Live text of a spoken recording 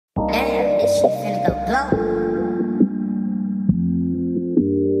shit finna go blow.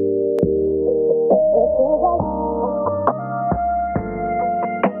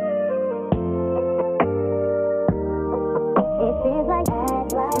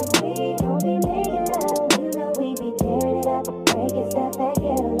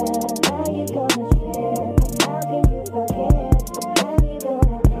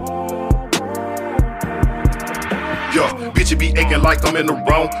 Bitch, you be acting like I'm in the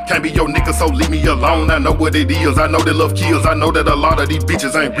wrong. Can't be your nigga, so leave me alone. I know what it is, I know that love kills. I know that a lot of these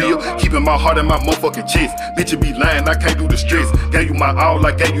bitches ain't real. Keeping my heart in my motherfucking chest. Bitch, you be lying, I can't do the stress. Gave you my all,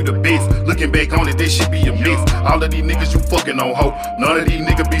 I gave you the best. Looking back on it, this shit be a mess. All of these niggas you fucking on, ho. None of these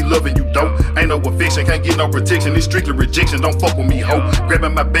niggas be loving you, dope. Ain't no affection, can't get no protection. It's strictly rejection, don't fuck with me, ho.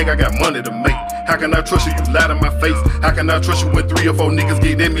 Grabbing my bag, I got money to make. How can I trust you, you lie to my face? How can I trust you when 3 or 4 niggas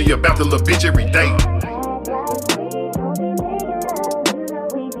get at me about the little bitch every day?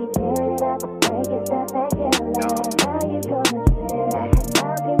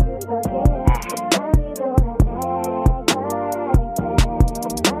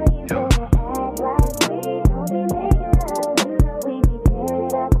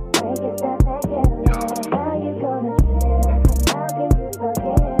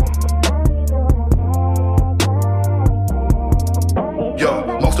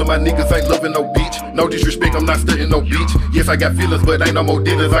 My niggas ain't loving no bitch. No disrespect, I'm not studying no bitch. Yes, I got feelings, but ain't no more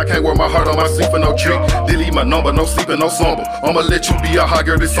dealers. I can't wear my heart on my sleeve for no trick. Delete my number, no sleeping, no slumber. I'ma let you be a hot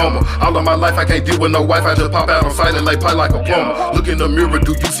girl this summer. All of my life, I can't deal with no wife. I just pop out on sight and lay pipe like a plumber. Look in the mirror,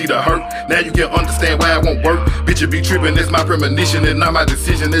 do you see the hurt? Now you can understand why it won't work. Bitch, you be tripping, it's my premonition and not my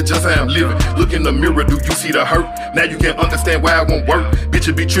decision. It's just how I'm living. Look in the mirror, do you see the hurt? Now you can understand why it won't work. Bitch,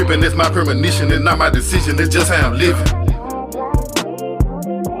 you be tripping, it's my premonition and not my decision. It's just how I'm living.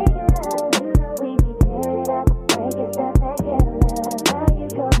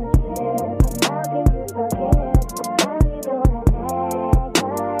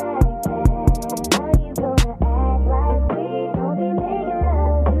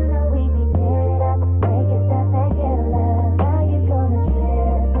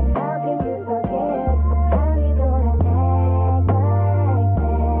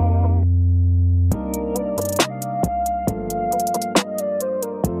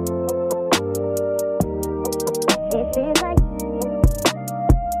 It feels